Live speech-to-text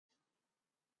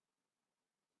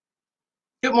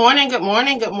Good morning, good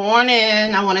morning, good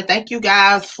morning. I want to thank you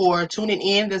guys for tuning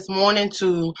in this morning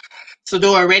to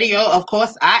Sadora Radio. Of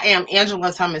course, I am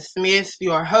Angela Thomas Smith,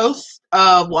 your host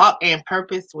of Walk and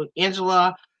Purpose with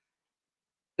Angela,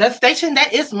 the station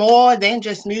that is more than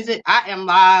just music. I am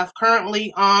live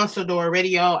currently on Sadora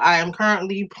Radio. I am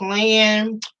currently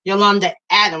playing Yolanda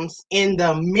Adams in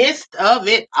the midst of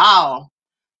it all.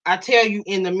 I tell you,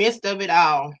 in the midst of it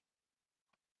all.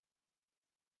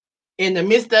 In the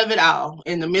midst of it all,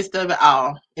 in the midst of it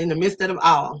all, in the midst of it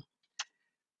all.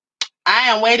 I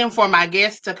am waiting for my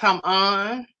guests to come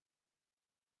on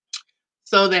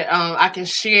so that I can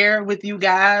share with you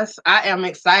guys. I am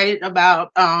excited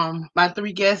about my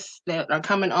three guests that are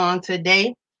coming on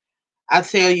today. I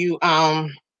tell you,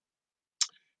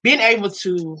 being able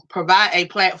to provide a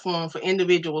platform for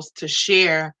individuals to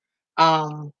share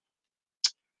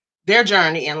their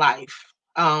journey in life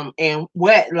and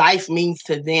what life means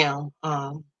to them,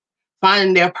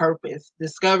 finding their purpose,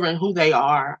 discovering who they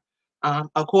are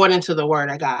according to the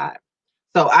Word of God.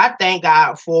 So I thank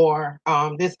God for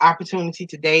this opportunity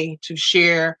today to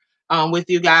share with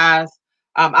you guys.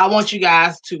 I want you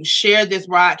guys to share this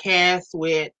broadcast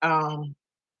with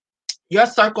your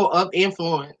circle of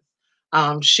influence.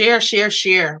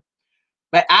 Share.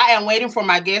 But I am waiting for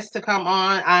my guests to come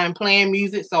on. I am playing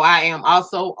music, so I am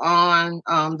also on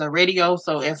the radio.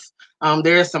 So if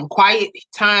there is some quiet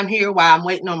time here while I'm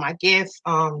waiting on my guests,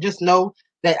 just know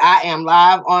that I am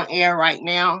live on air right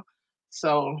now.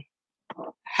 So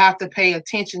have to pay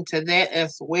attention to that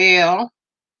as well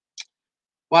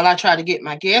while I try to get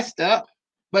my guest up.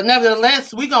 But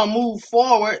nevertheless, we're going to move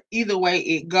forward either way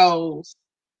it goes.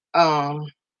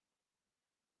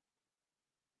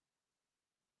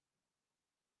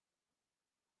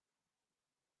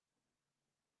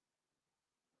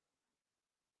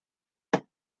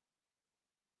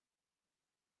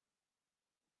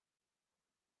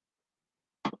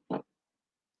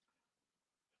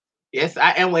 Yes,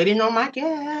 I am waiting on my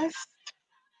guest.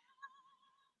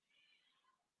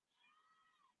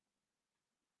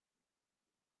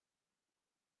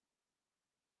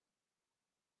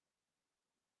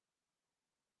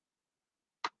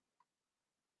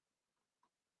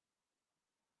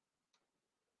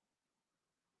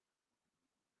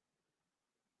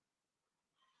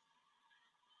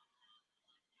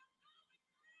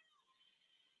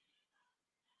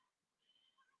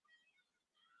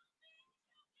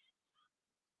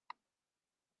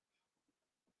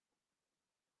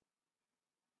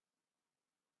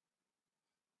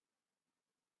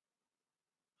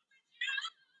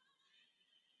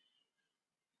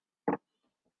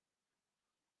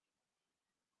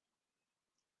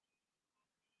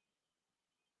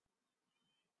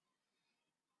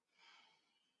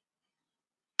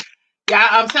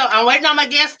 Yeah, I'm waiting on my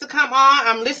guests to come on.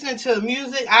 I'm listening to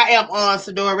music. I am on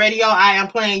Sadora Radio. I am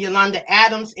playing Yolanda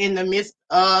Adams in the midst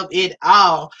of it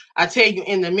all. I tell you,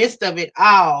 in the midst of it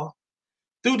all,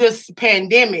 through this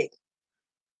pandemic,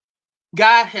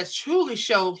 God has truly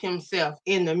showed himself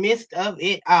in the midst of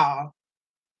it all.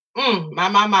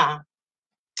 My.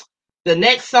 The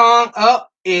next song up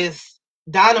is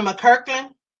Donna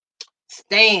McKirkland,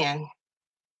 Stand.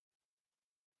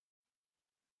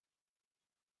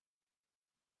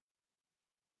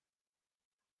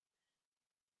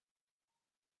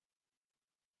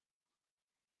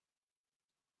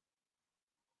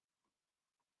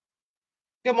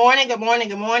 Good morning, good morning,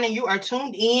 good morning. You are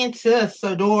tuned in to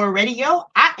Sadora Radio.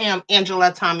 I am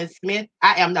Angela Thomas Smith.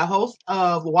 I am the host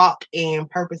of Walk and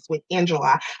Purpose with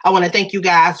Angela. I want to thank you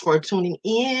guys for tuning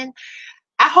in.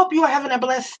 I hope you are having a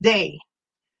blessed day.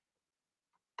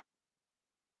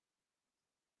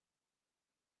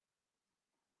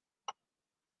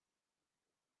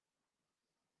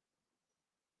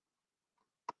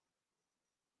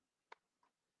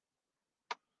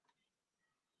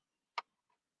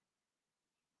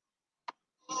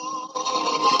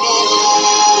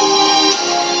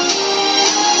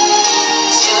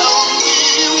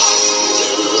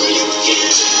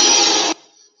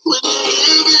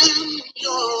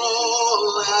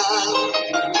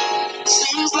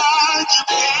 Seems like you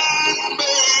can't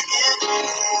make it.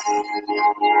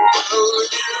 Will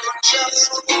you just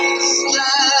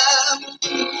stand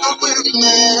when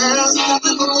there's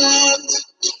nothing left?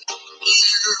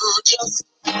 You just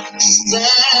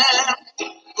stand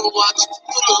and watch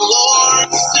the Lord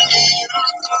see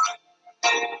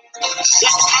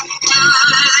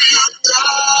after you've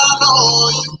done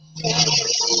all you can.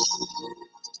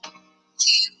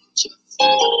 You just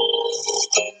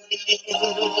stand.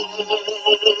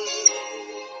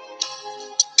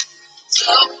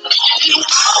 Tell me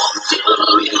how do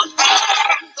you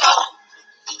handle?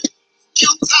 You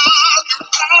talk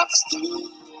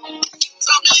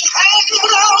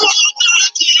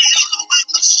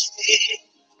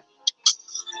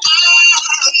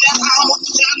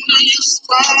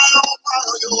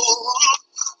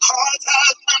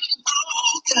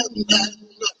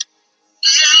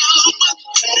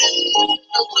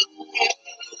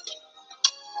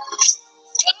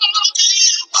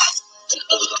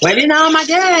Waiting on my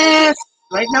gas.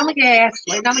 Waiting on my gas.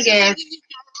 Waiting on my gas.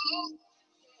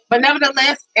 But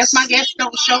nevertheless, if my guests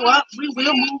don't show up, we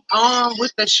will move on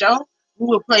with the show. We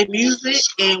will play music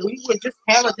and we will just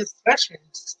have a discussion.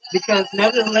 Because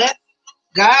nevertheless,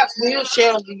 God's will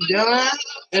shall be done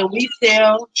and we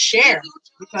shall share.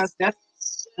 Because that's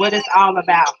what it's all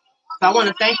about. So I want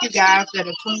to thank you guys that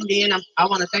are tuned in. I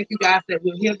want to thank you guys that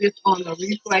will hear this on the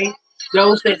replay.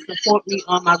 Those that support me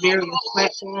on my various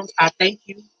platforms, I thank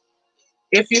you.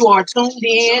 If you are tuned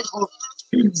in or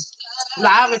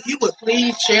live, if you would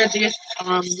please share this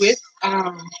with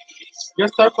your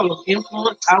circle of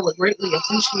influence, I would greatly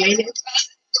appreciate it.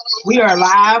 We are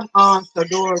live on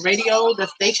Fedora Radio, the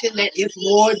station that is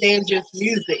more than just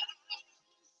music.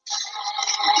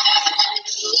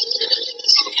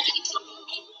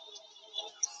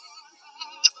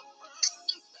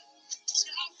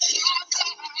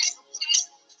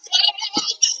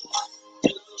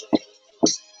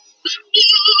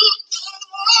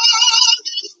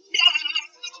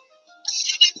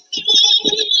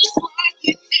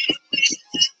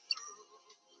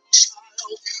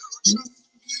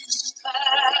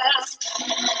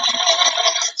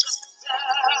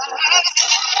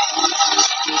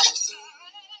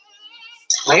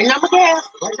 Waiting on my gas.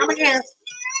 Waiting on my gas.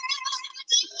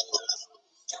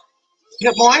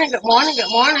 Good morning. Good morning. Good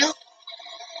morning.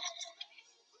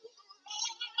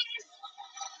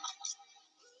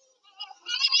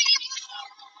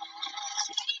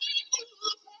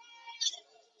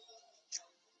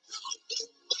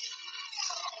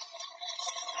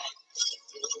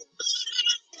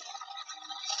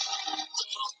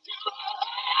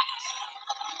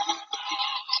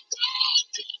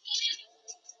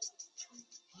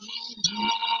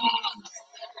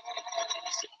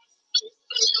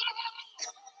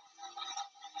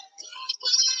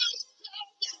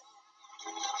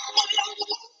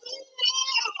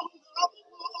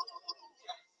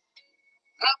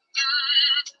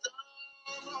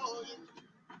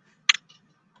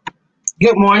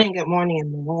 Good morning, good morning,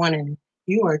 and good morning.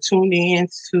 You are tuned in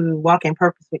to Walk in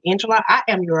Purpose with Angela. I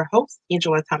am your host,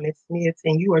 Angela Thomas Smith,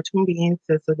 and you are tuned in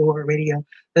to Fedora Radio,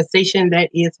 the station that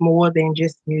is more than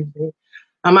just music.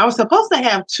 I was supposed to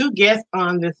have two guests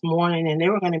on this morning, and they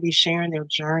were going to be sharing their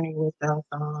journey with us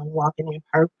on Walking in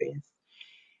Purpose.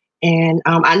 And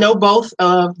I know both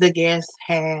of the guests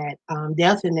had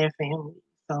death in their family,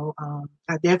 so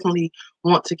I definitely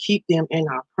want to keep them in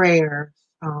our prayers.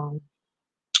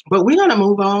 But we're going to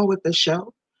move on with the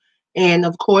show. And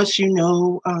of course,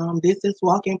 this is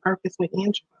Walking Purpose with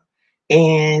Angela.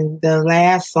 And the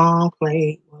last song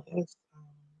played was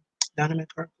Donovan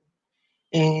Kirkland.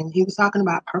 And he was talking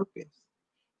about purpose.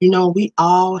 We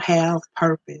all have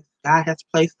purpose. God has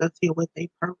placed us here with a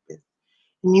purpose.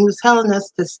 And he was telling us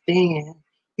to stand.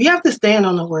 We have to stand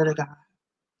on the word of God.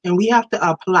 And we have to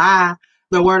apply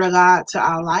the word of God to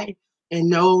our life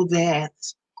and know that,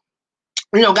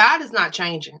 God is not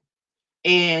changing.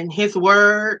 And his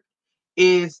word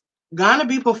is gonna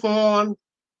be performed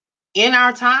in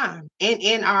our time and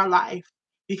in our life.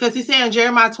 Because he said in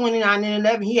Jeremiah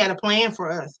 29:11, he had a plan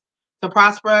for us to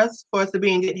prosper us, for us to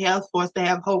be in good health, for us to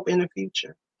have hope in the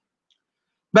future.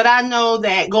 But I know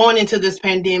that going into this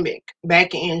pandemic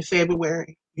back in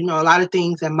February, a lot of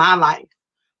things in my life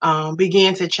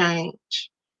began to change.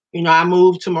 I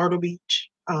moved to Myrtle Beach,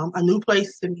 a new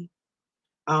place to me,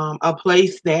 a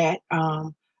place that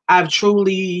I've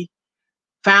truly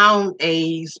found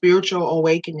a spiritual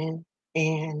awakening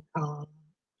and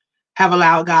have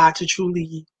allowed God to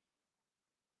truly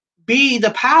be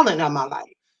the pilot of my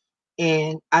life.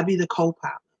 And I be the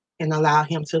co-pilot and allow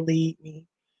him to lead me.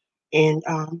 And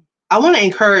I want to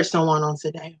encourage someone on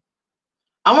today.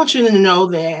 I want you to know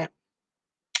that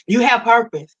you have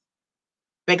purpose,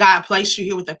 that God placed you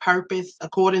here with a purpose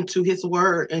according to his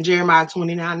word in Jeremiah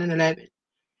 29:11.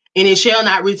 And it shall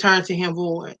not return to him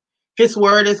void. His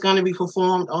word is going to be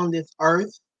performed on this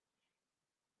earth.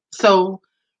 So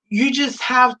you just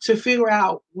have to figure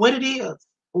out what it is.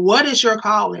 What is your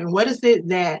calling? What is it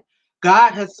that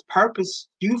God has purposed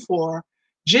you for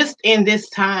just in this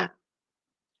time?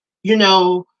 He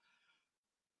said,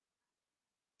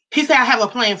 I have a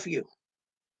plan for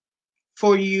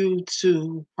you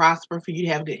to prosper, for you to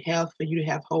have good health, for you to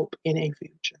have hope in a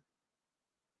future.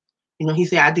 He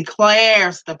said, I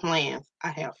declares the plans I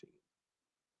have for you.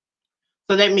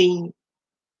 So that means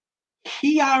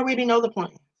he already know the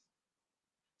plan.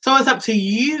 So it's up to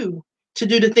you to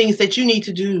do the things that you need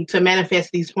to do to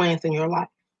manifest these plans in your life.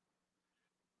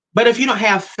 But if you don't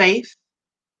have faith,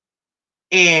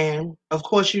 And of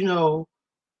course,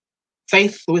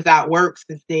 faith without works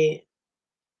is dead.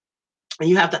 And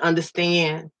you have to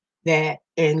understand that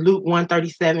in Luke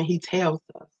 137, he tells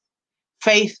us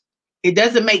faith, it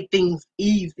doesn't make things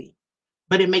easy,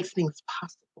 but it makes things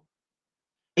possible.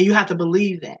 And you have to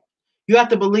believe that. You have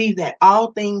to believe that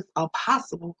all things are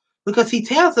possible because he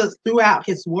tells us throughout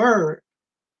his word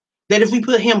that if we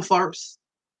put him first,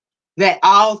 that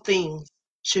all things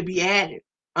should be added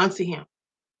unto him,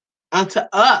 unto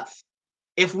us.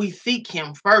 If we seek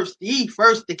him first, ye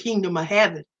first the kingdom of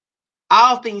heaven,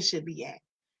 all things should be added.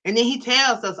 And then he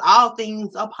tells us all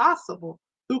things are possible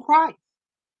through Christ.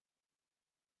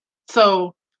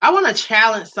 So I want to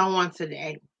challenge someone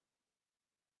today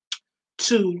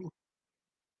to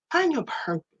find your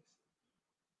purpose.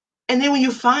 And then when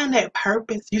you find that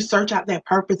purpose, you search out that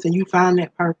purpose and you find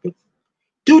that purpose,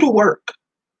 do the work.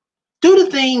 Do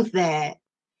the things that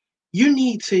you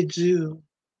need to do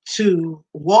to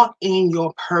walk in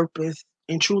your purpose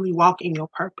and truly walk in your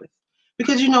purpose.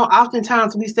 Because,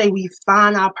 oftentimes we say we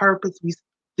find our purpose, we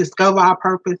discover our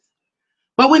purpose,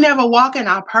 but we never walk in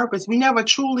our purpose. We never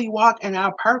truly walk in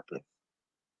our purpose.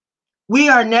 We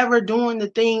are never doing the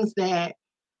things that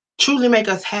truly make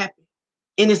us happy.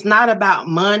 And it's not about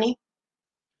money,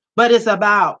 but it's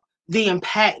about the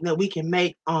impact that we can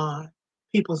make on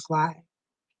people's lives.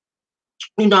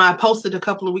 I posted a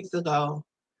couple of weeks ago,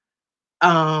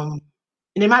 and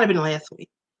it might have been last week,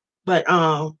 but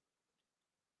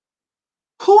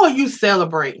who are you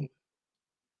celebrating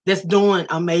that's doing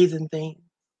amazing things,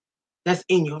 that's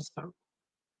in your circle,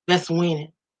 that's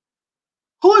winning?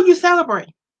 Who are you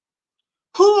celebrating?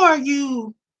 Who are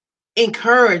you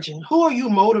encouraging? Who are you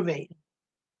motivating?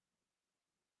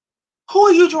 Who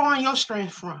are you drawing your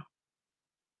strength from?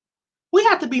 We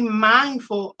have to be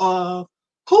mindful of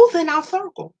who's in our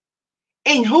circle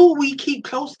and who we keep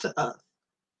close to us.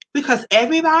 Because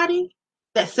everybody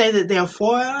that say that they're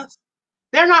for us,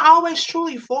 they're not always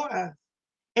truly for us.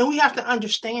 And we have to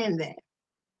understand that.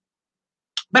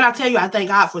 But I tell you, I thank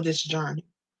God for this journey.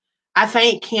 I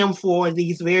thank him for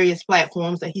these various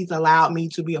platforms that he's allowed me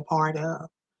to be a part of,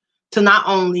 to not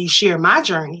only share my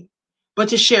journey, but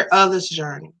to share others'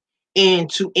 journey and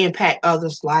to impact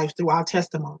others' lives through our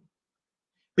testimony.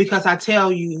 Because I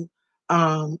tell you,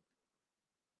 I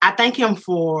thank him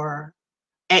for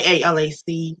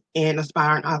AALAC and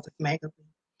Aspiring Authors Magazine,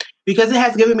 because it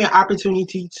has given me an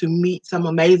opportunity to meet some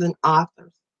amazing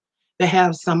authors that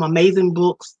have some amazing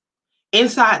books.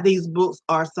 Inside these books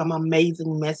are some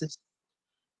amazing messages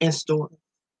and stories.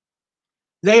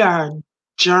 They are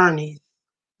journeys,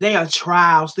 they are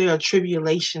trials, they are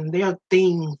tribulations, they are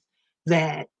things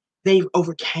that they've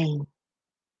overcame,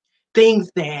 things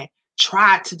that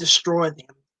tried to destroy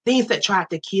them, things that tried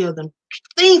to kill them,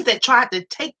 things that tried to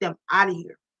take them out of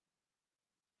here.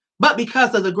 But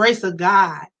because of the grace of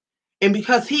God and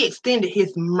because he extended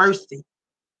his mercy,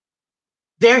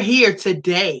 they're here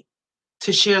today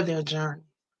to share their journey.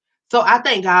 So I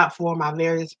thank God for my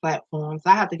various platforms.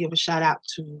 I have to give a shout out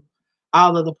to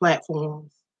all of the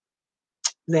platforms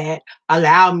that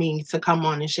allow me to come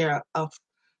on and share.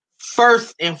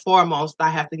 First and foremost, I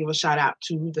have to give a shout out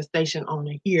to the station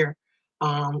owner here,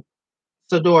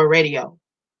 Sadora Radio,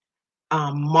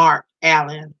 Mark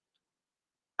Allen,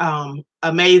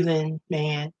 amazing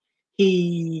man.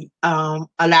 He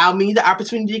allowed me the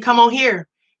opportunity to come on here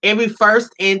every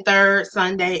first and third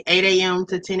Sunday, 8 a.m.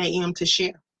 to 10 a.m. to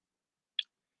share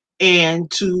and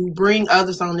to bring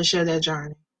others on to share their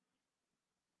journey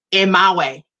in my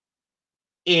way.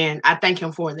 And I thank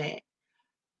him for that.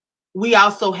 We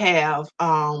also have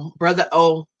Brother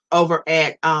O over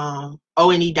at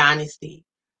O&E Dynasty.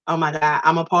 Oh my God,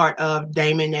 I'm a part of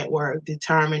Damon Network,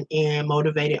 Determined and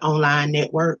Motivated Online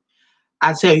Network.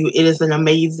 I tell you, it is an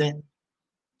amazing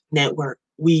network.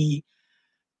 We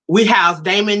house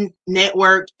Damon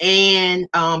Network and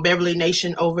Beverly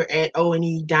Nation over at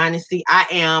O&E Dynasty. I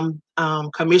am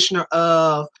commissioner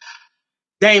of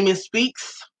Damon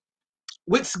Speaks,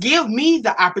 which give me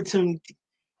the opportunity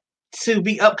to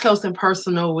be up close and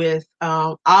personal with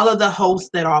all of the hosts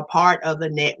that are a part of the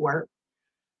network,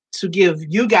 to give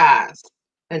you guys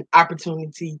an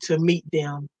opportunity to meet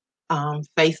them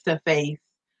face to face.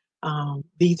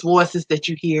 These voices that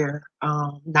you hear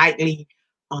nightly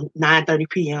on 9:30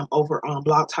 p.m. over on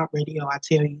Blog Talk Radio, I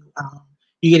tell you,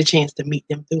 you get a chance to meet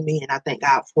them through me, and I thank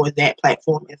God for that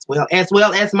platform as well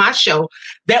as my show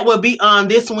that will be on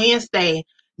this Wednesday,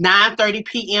 9:30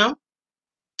 p.m.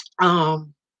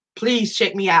 Please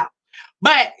check me out.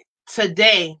 But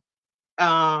today,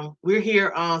 we're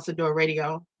here on Sadora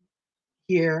Radio,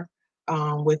 here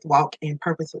with Walk in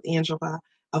Purpose with Angela.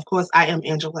 Of course, I am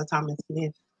Angela Thomas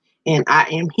Smith, and I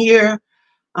am here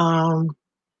trying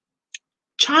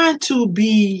to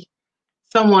be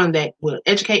someone that will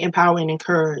educate, empower, and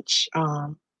encourage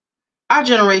our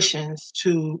generations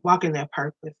to walk in their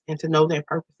purpose and to know their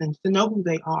purpose and to know who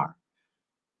they are.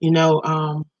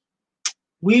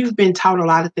 We've been taught a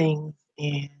lot of things,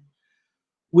 and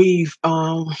we've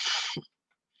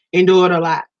endured a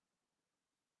lot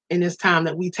in this time,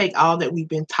 that we take all that we've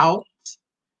been taught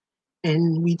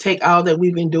and we take all that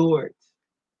we've endured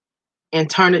and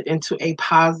turn it into a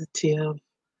positive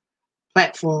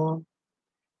platform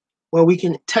where we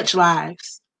can touch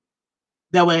lives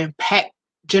that will impact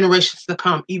generations to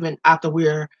come, even after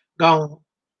we're gone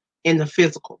in the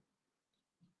physical.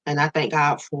 And I thank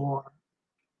God for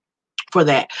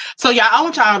that. So y'all, I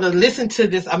want y'all to listen to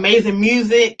this amazing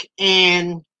music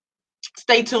and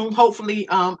stay tuned. Hopefully,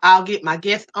 I'll get my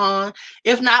guest on.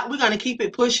 If not, we're going to keep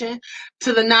it pushing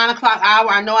to the 9 o'clock hour.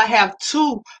 I know I have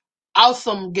two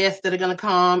awesome guests that are going to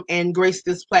come and grace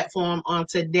this platform on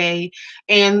today.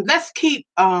 And let's keep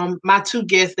my two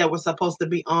guests that were supposed to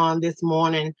be on this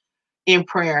morning in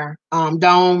prayer,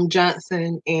 Dome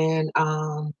Johnson and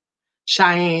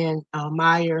Cheyenne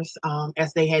Myers,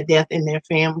 as they had death in their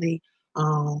family.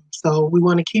 So we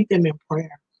want to keep them in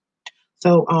prayer.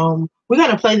 So we're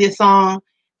going to play this song,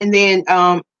 and then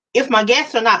if my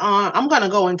guests are not on, I'm going to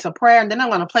go into prayer, and then I'm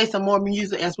going to play some more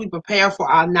music as we prepare for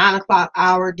our 9 o'clock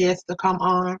hour guests to come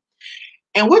on.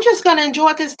 And we're just going to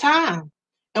enjoy this time,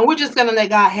 and we're just going to let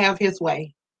God have his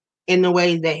way in the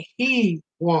way that he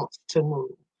wants to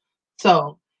move.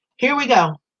 So here we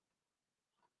go.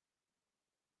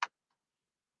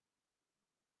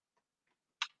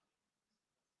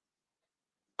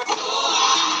 I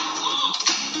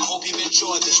hope you've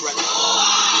enjoyed this record.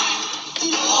 I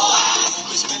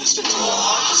hope it's ministered to your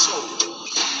heart and soul.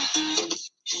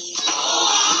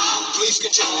 Please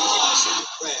continue to keep us in your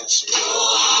prayers.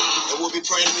 And we'll be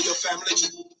praying for your family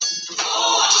too.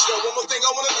 I just got one more thing I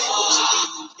want to leave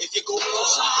with. If you go through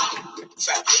something,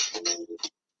 family.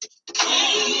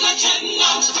 When I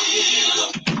cannot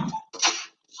feel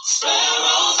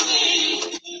sparrows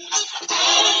sing,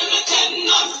 when I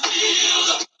cannot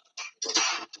feel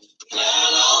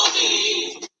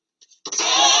melody,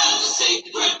 there's a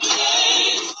secret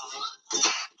place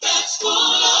that's full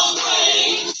of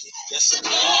rain. Yes, sir.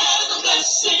 There's a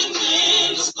blessing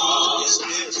in the storm. Yes, it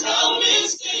is. Tell me,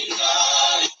 stay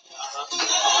guided.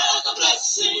 There's a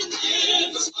blessing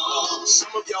in the storm.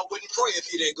 Some of y'all wouldn't pray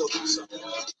if you didn't go through something.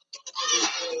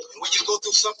 And when you go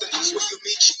through something, that's when you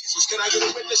meet Jesus. Can I get a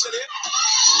witness in it?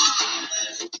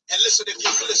 And listen, if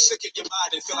you're really sick in your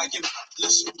mind and feel like giving up,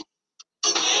 listen.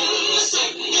 When the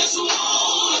sickness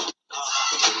won't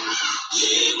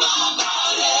leave my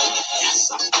body, yes,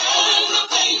 when the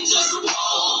pain just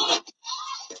won't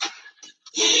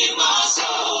leave my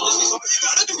soul, this is all you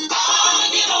gotta do. I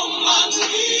get on my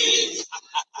knees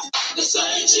to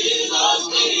say Jesus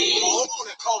me. Hold on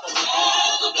and call him.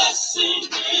 There's a blessing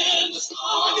in the storm.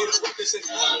 I need a witness in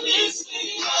here.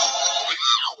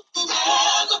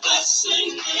 There's a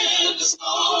blessing in the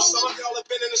storm. Some of y'all have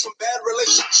been into some bad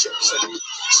relationships, and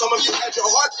some of you had your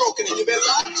heart broken and you've been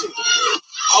lied to.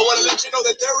 I want to let you know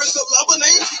that there is a lover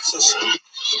named Jesus,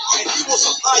 and he will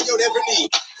supply your every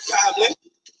need. Family.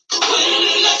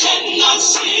 When I cannot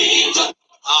seem to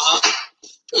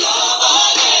love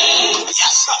again,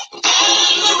 yes, sir.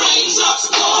 And the rains are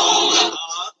falling,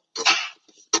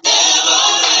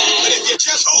 but if you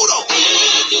just hold on,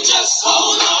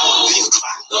 these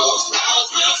clouds, those clouds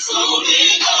will soon be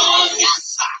gone.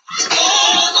 Yes, sir.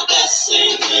 There's a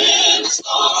blessing in the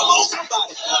storm. Come on,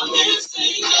 somebody. Help me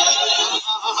sing it.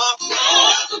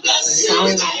 There's a blessing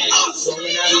in the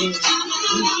storm.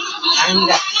 I'm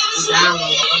down.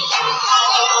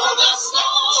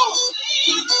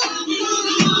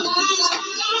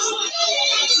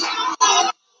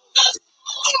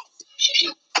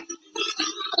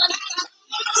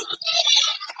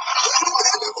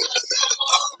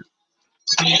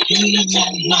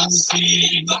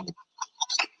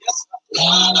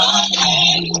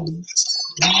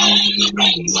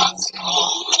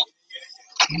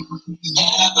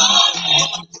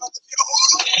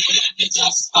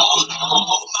 Just hold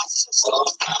on, my sister.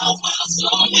 I will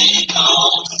slowly go.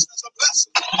 There's a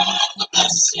blessing. The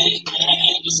blessing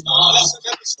in the storm.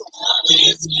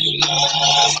 Blessing in the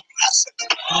storm.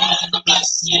 The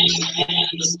blessing in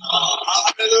the storm.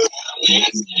 Hallelujah.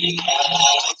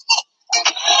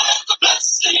 The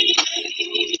blessing in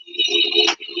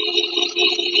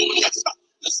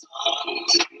the storm.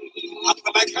 I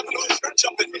feel like having a church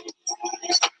up in here.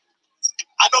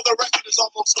 I know the record is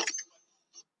almost over.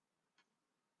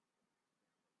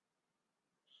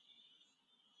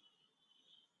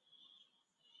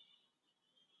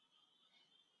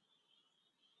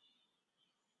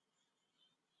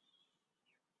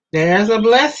 There's a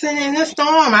blessing in the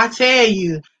storm. I tell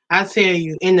you,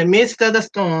 in the midst of the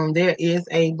storm, there is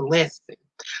a blessing.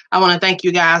 I want to thank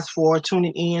you guys for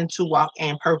tuning in to Walk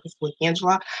in Purpose with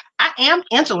Angela. I am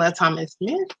Angela Thomas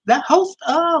Smith, the host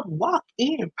of Walk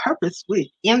in Purpose with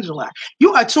Angela.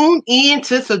 You are tuned in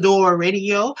to Sadora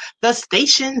Radio, the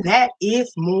station that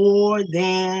is more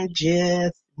than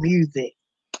just music.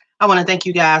 I want to thank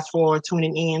you guys for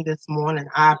tuning in this morning.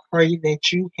 I pray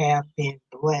that you have been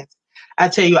blessed. I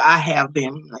tell you, I have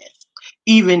been blessed.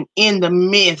 Even in the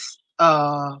midst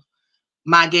of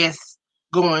my guests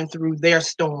going through their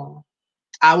storm,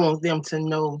 I want them to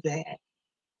know that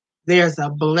there's a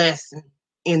blessing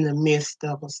in the midst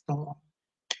of a storm.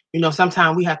 You know,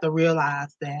 sometimes we have to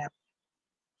realize that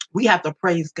we have to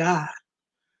praise God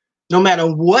no matter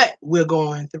what we're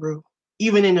going through,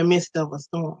 even in the midst of a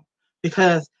storm.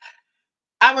 Because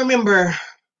I remember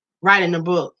writing a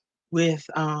book with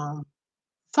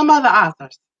some other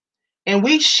authors, and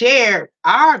we shared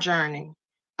our journey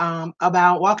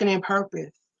about walking in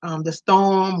purpose. The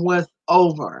storm was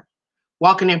over.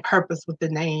 Walking in Purpose with the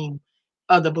name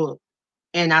of the book.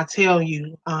 And I tell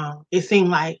you, it seemed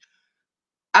like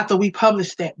after we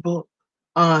published that book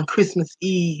on Christmas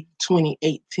Eve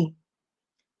 2018,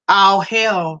 all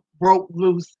hell broke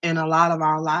loose in a lot of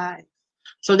our lives.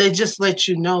 So they just let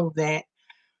you know that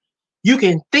you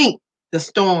can think the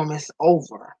storm is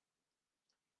over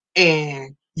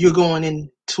and you're going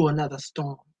into another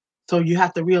storm. So you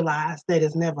have to realize that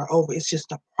it's never over. It's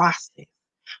just a process.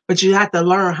 But you have to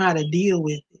learn how to deal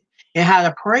with it and how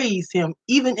to praise him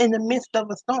even in the midst of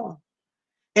a storm.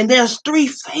 And there's 3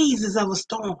 phases of a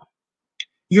storm.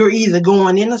 You're either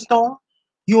going in a storm,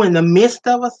 you're in the midst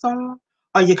of a storm,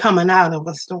 or you're coming out of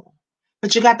a storm.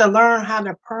 But you got to learn how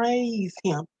to praise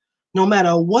him no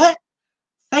matter what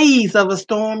phase of a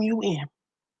storm you in.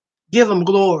 Give him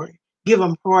glory, give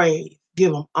him praise,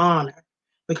 give him honor,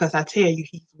 because I tell you,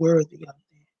 he's worthy of that.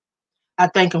 I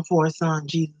thank him for his son,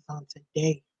 Jesus, on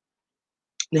today,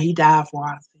 that he died for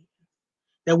our sins,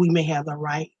 that we may have the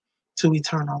right to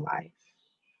eternal life.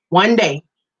 One day,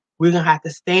 we're going to have to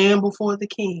stand before the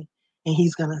king, and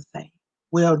he's going to say,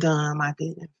 well done, my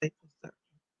good and faithful servant.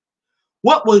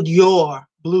 What would your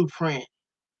blueprint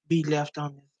be left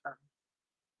on this earth?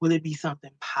 Will it be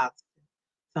something positive,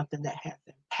 something that has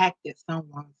impacted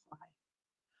someone's life?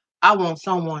 I want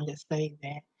someone to say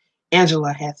that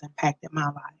Angela has impacted my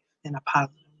life in a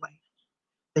positive way,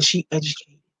 that she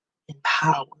educated,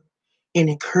 empowered, and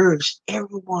encouraged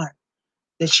everyone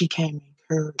that she came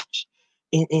encouraged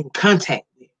in contact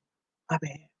with. My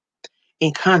bad.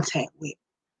 In contact with.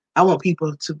 I want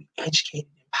people to be educated,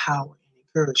 empowered, and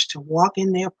encouraged to walk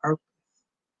in their purpose.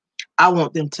 I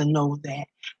want them to know that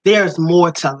there's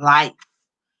more to life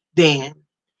than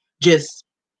just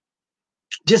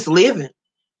living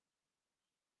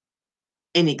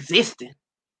and existing.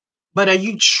 But are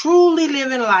you truly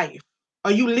living life?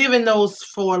 Are you living those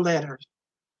 4 letters?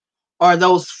 Or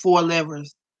those 4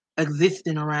 levers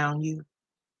existing around you?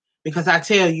 Because I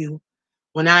tell you,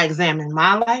 when I examine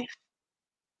my life,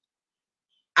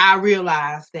 I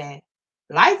realized that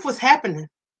life was happening,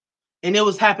 and it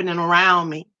was happening around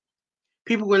me.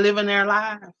 People were living their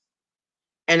lives,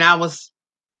 and I was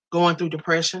going through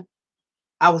depression.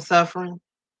 I was suffering,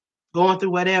 going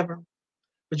through whatever.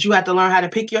 But you have to learn how to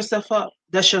pick yourself up,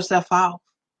 dust yourself off,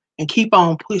 and keep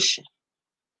on pushing.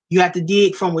 You have to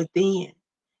dig from within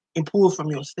and pull from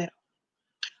yourself.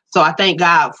 So I thank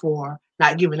God for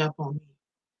not giving up on me,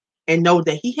 and know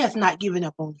that he has not given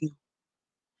up on you,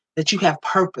 that you have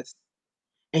purpose,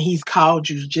 and he's called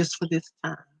you just for this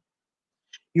time.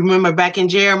 You remember back in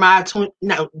Jeremiah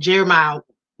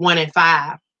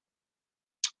 1:5,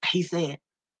 he said,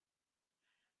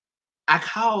 I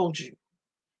called you.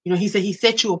 You know, he said he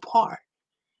set you apart.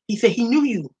 He said he knew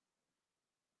you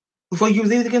before you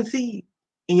was even conceived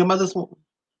in your mother's womb.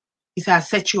 He said, I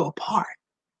set you apart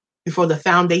before the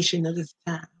foundation of this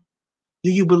time. Do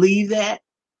you believe that?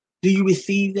 Do you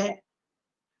receive that?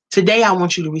 Today, I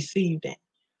want you to receive that.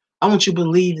 I want you to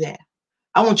believe that.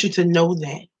 I want you to know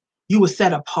that you were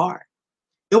set apart.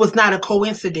 It was not a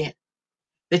coincidence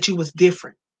that you was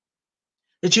different,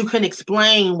 that you couldn't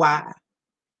explain why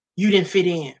you didn't fit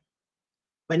in.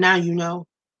 But now you know,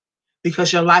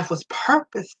 because your life was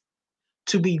purposed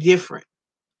to be different,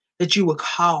 that you were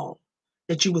called,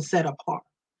 that you were set apart.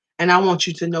 And I want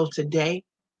you to know today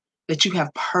that you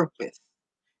have purpose,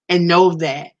 and know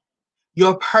that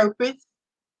your purpose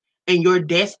and your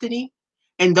destiny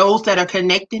and those that are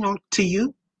connecting to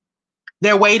you,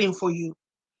 they're waiting for you.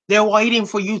 They're waiting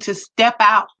for you to step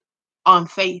out on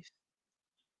faith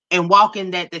and walk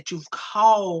in that you've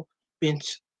called been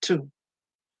to.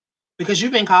 Because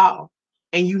you've been called.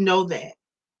 And you know that.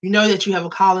 You know that you have a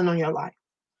calling on your life.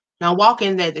 Now walk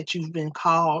in that you've been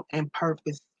called and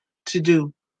purposed to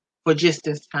do for just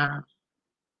this time.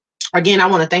 Again, I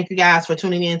want to thank you guys for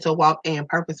tuning in to Walk in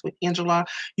Purpose with Angela.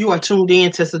 You are tuned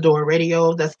in to Sadora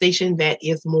Radio, the station that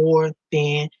is more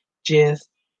than just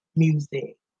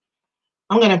music.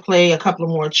 I'm going to play a couple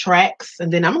of more tracks,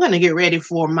 and then I'm going to get ready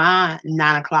for my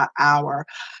 9 o'clock hour.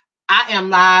 I am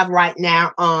live right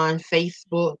now on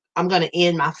Facebook. I'm going to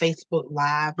end my Facebook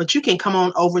live, but you can come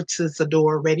on over to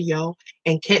Sadora Radio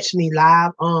and catch me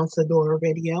live on Sadora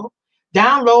Radio.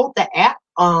 Download the app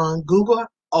on Google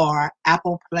or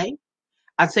Apple Play.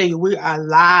 I tell you, we are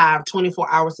live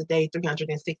 24 hours a day,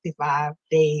 365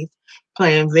 days,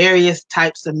 playing various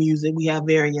types of music. We have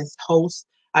various hosts.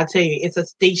 I tell you, it's a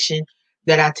station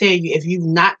that I tell you, if you've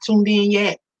not tuned in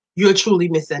yet, you're truly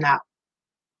missing out.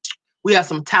 We have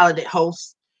some talented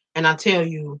hosts, and I tell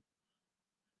you,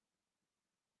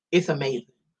 it's amazing.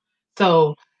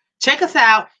 So check us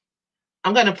out.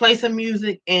 I'm going to play some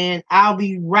music, and I'll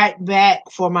be right back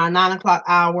for my 9 o'clock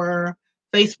hour.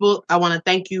 Facebook, I want to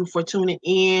thank you for tuning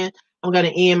in. I'm going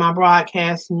to end my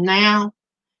broadcast now.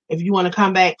 If you want to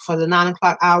come back for the 9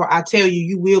 o'clock hour, I tell you,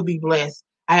 you will be blessed.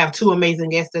 I have two amazing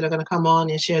guests that are going to come on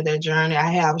and share their journey.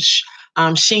 I have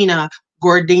Sheena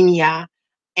Gordinia,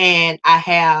 and I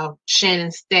have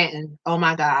Shannon Stanton. Oh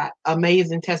my God,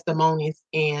 amazing testimonies.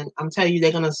 And I'm telling you,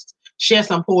 they're going to share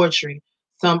some poetry,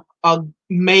 some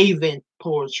amazing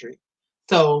poetry.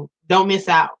 So don't miss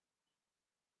out.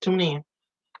 Tune in.